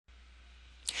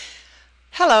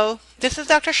Hello, this is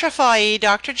Dr. Shafai,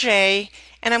 Dr. J,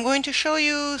 and I'm going to show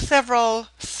you several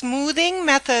smoothing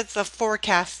methods of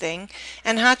forecasting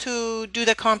and how to do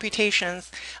the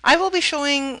computations. I will be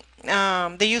showing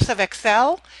the use of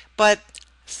Excel, but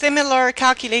similar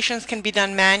calculations can be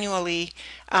done manually,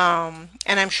 and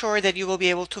I'm sure that you will be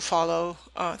able to follow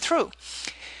through.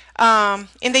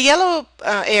 In the yellow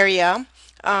area,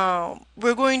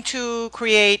 we're going to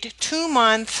create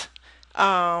 2-month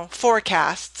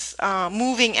forecasts,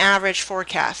 moving average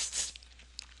forecasts.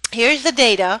 Here's the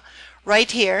data right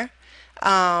here,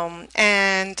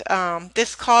 and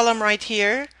this column right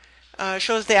here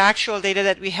shows the actual data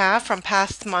that we have from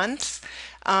past months,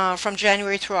 from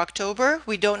January through October.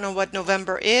 We don't know what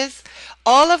November is.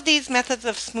 All of these methods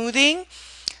of smoothing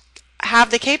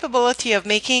have the capability of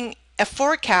making a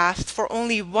forecast for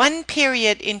only one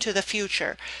period into the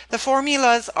future. The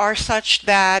formulas are such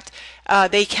that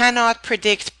they cannot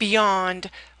predict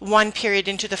beyond one period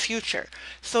into the future.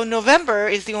 So November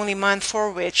is the only month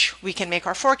for which we can make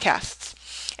our forecasts.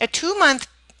 A 2-month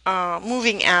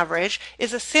moving average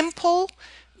is a simple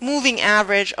moving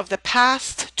average of the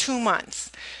past 2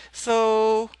 months.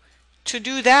 So to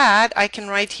do that, I can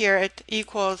write here it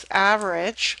equals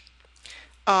average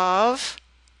of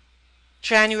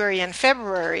January and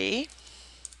February,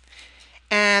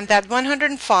 and that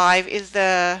 105 is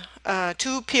the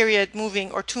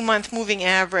 2-month moving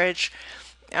average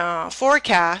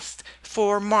forecast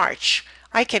for March.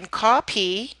 I can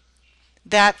copy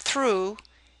that through,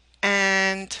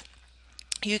 and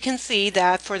you can see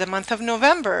that for the month of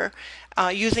November,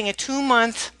 using a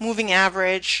 2-month moving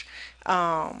average,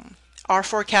 our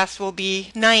forecast will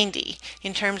be 90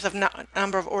 in terms of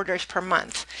number of orders per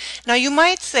month. Now you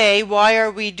might say, why are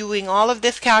we doing all of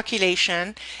this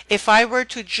calculation if I were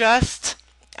to just,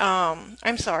 the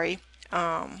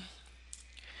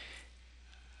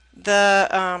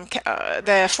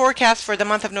forecast for the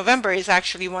month of November is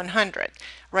actually 100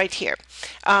 right here.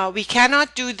 We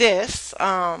cannot do this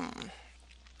for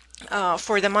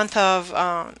the month of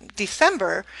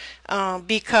December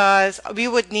because we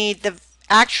would need the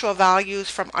actual values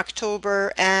from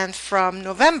October and from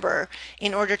November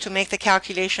in order to make the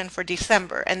calculation for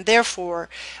December, and therefore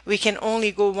we can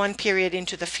only go one period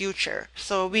into the future,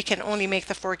 so we can only make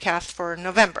the forecast for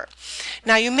November.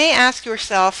 Now you may ask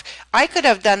yourself, I could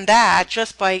have done that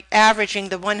just by averaging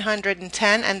the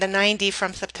 110 and the 90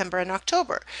 from September and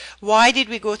October. Why did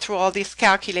we go through all this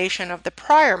calculation of the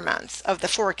prior months of the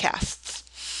forecasts?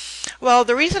 Well,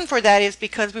 the reason for that is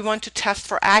because we want to test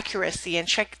for accuracy and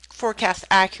check forecast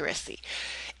accuracy.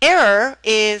 Error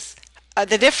is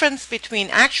the difference between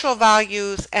actual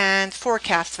values and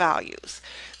forecast values.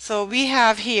 So we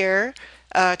have here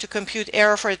to compute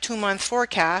error for a 2-month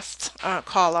forecast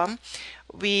column,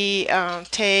 we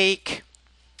take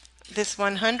this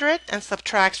 100 and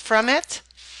subtract from it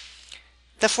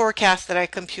the forecast that I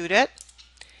computed,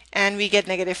 and we get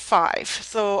 -5.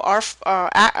 So our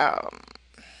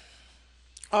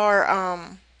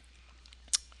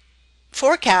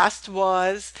forecast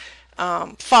was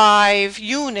 5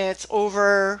 units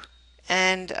over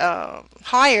and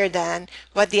higher than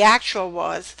what the actual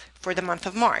was for the month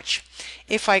of March.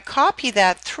 If I copy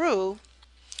that through,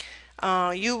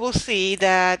 you will see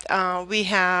that we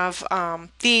have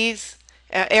these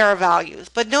error values.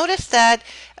 But notice that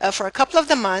for a couple of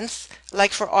the months,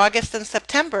 like for August and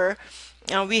September,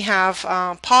 we have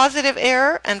positive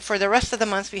error, and for the rest of the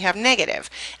months we have negative.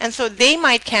 And so they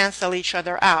might cancel each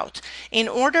other out. In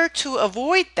order to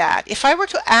avoid that, if I were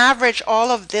to average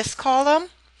all of this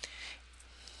column,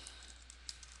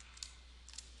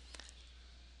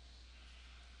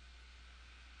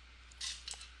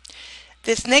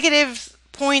 this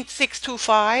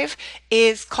 -0.625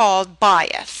 is called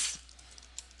bias.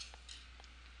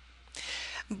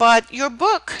 But your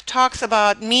book talks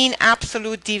about mean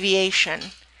absolute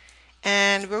deviation,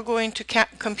 and we're going to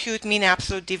compute mean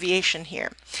absolute deviation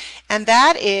here. And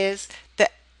that is the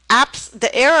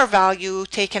error value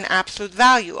taken absolute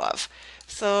value of.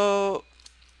 So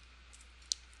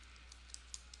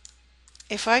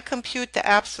if I compute the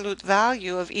absolute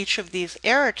value of each of these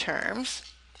error terms,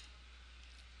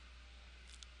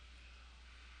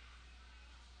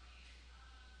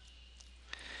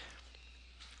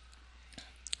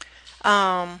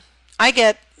 I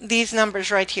get these numbers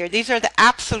right here. These are the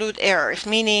absolute errors,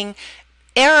 meaning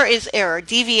error is error,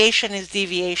 deviation is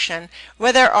deviation.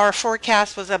 Whether our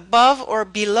forecast was above or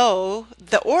below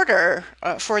the order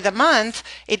for the month,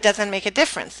 it doesn't make a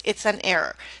difference. It's an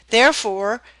error.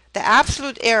 Therefore, the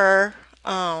absolute error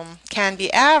can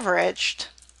be averaged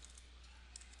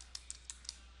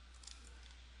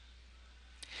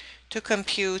to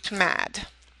compute MAD.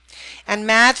 and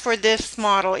MAD for this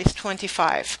model is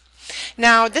 25.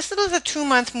 Now, this was a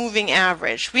 2-month moving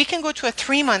average. We can go to a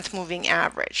 3-month moving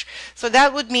average. So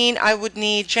that would mean I would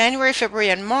need January, February,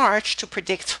 and March to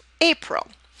predict April.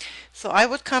 So I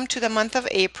would come to the month of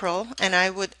April and I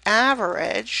would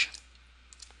average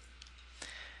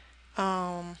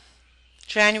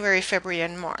January, February,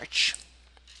 and March.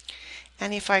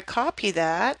 And if I copy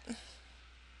that,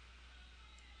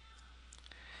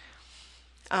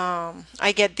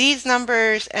 I get these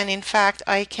numbers, and in fact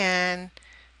I can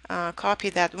copy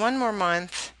that one more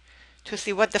month to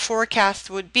see what the forecast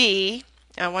would be,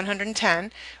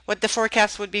 110, what the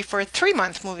forecast would be for a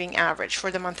 3-month moving average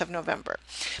for the month of November.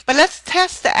 But let's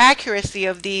test the accuracy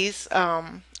of these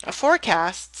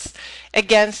forecasts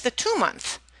against the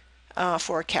 2-month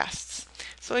forecasts.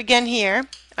 So again here,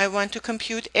 I want to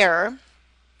compute error.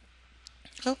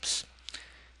 Oops.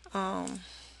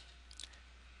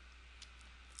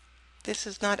 This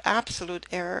is not absolute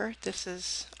error. This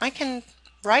is, I can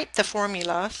write the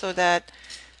formula so that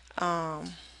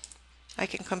I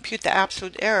can compute the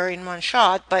absolute error in one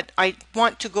shot, but I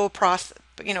want to go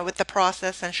with the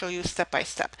process and show you step by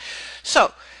step.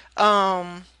 So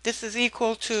this is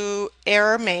equal to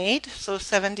error made. So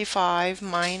 75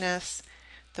 minus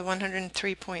the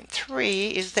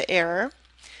 103.3 is the error.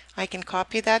 I can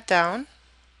copy that down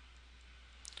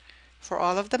for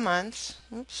all of the months.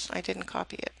 Oops, I didn't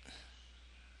copy it.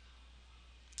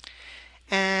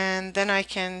 And then I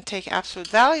can take absolute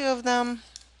value of them.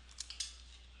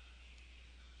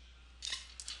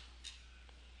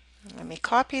 Let me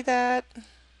copy that.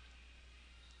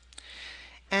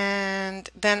 And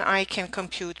then I can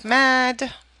compute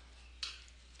MAD.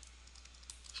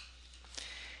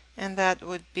 And that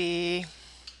would be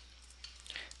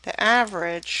the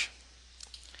average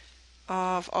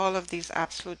of all of these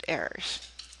absolute errors.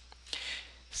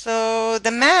 So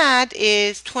the MAD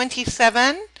is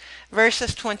 27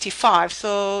 versus 25.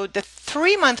 So the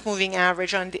 3-month moving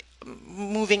average on the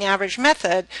moving average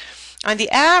method on the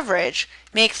average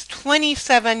makes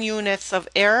 27 units of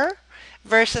error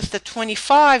versus the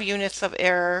 25 units of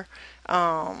error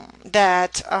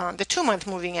that the 2-month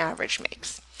moving average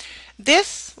makes.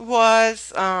 This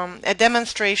was a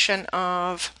demonstration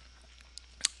of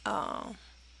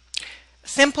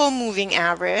simple moving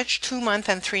average, 2-month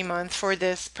and 3-month for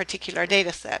this particular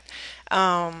data set.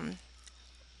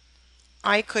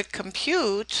 I could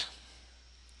compute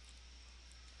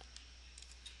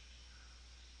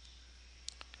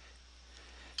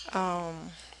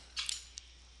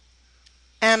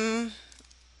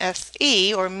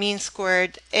MSE, or mean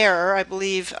squared error. I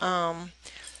believe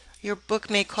your book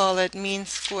may call it mean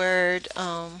squared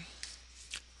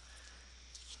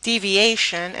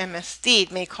deviation, MSD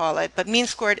it may call it, but mean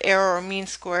squared error or mean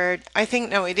squared, I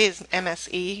think, no, it is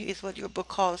MSE is what your book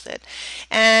calls it.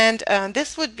 And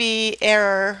this would be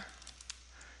error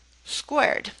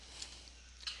squared.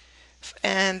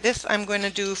 And this I'm going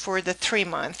to do for the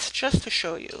 3-month, just to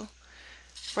show you,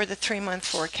 for the 3-month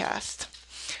forecast.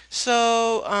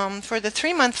 So for the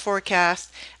 3-month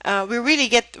forecast,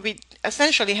 we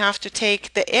essentially have to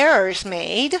take the errors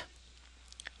made,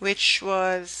 which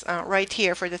was right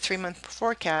here for the 3-month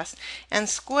forecast, and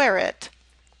square it.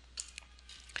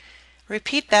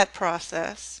 Repeat that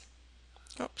process.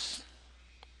 Oops.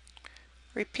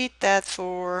 Repeat that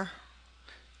for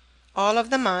all of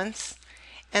the months,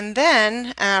 and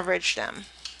then average them.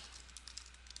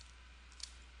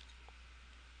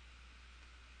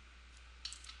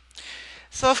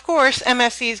 So of course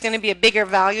MSE is going to be a bigger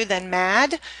value than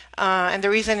MAD, and the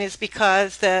reason is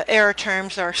because the error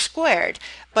terms are squared.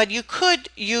 But you could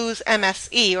use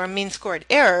MSE, or mean squared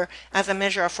error, as a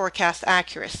measure of forecast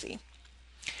accuracy.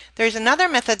 There's another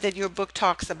method that your book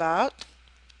talks about,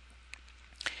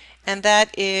 and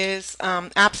that is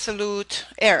absolute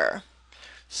error.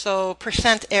 So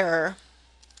percent error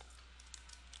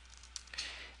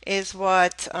is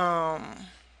what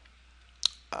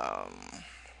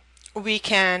we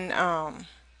can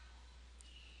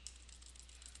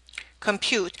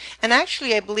compute. And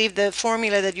actually, I believe the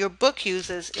formula that your book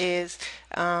uses is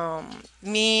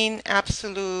mean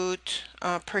absolute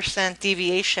percent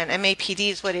deviation. MAPD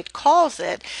is what it calls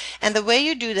it. And the way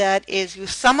you do that is you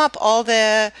sum up all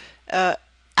the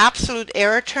absolute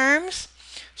error terms.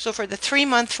 So for the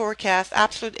 3-month forecast,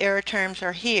 absolute error terms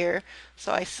are here.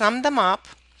 So I sum them up,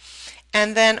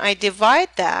 and then I divide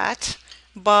that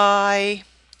by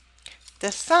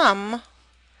the sum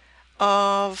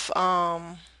of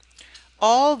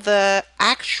all the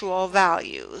actual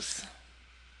values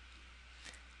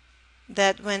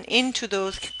that went into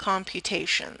those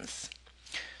computations.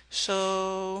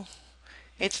 So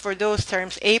it's for those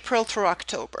terms, April through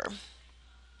October.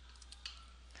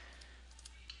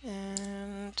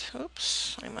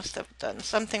 oops, I must have done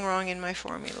something wrong in my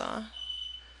formula.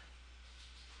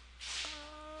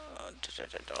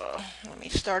 Let me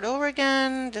start over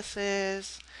again. This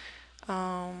is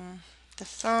the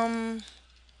sum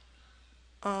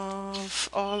of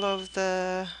all of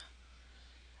the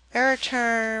error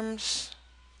terms,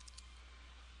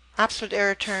 absolute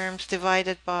error terms,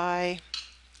 divided by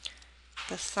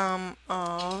the sum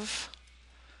of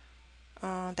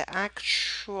the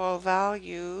actual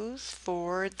values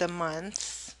for the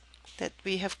months that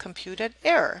we have computed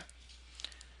error.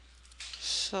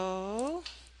 So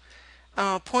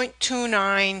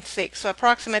 0.296, so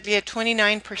approximately a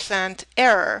 29%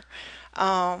 error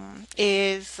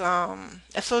is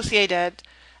associated,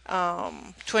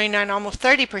 29, almost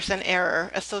 30%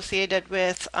 error associated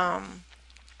with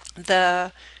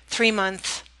the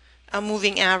 3-month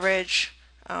moving average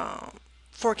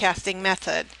forecasting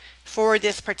method for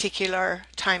this particular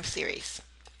time series.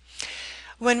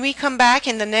 When we come back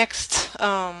in the next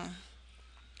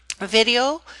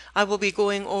video, I will be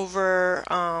going over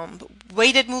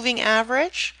weighted moving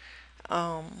average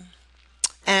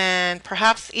and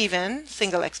perhaps even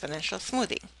single exponential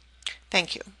smoothing.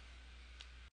 Thank you.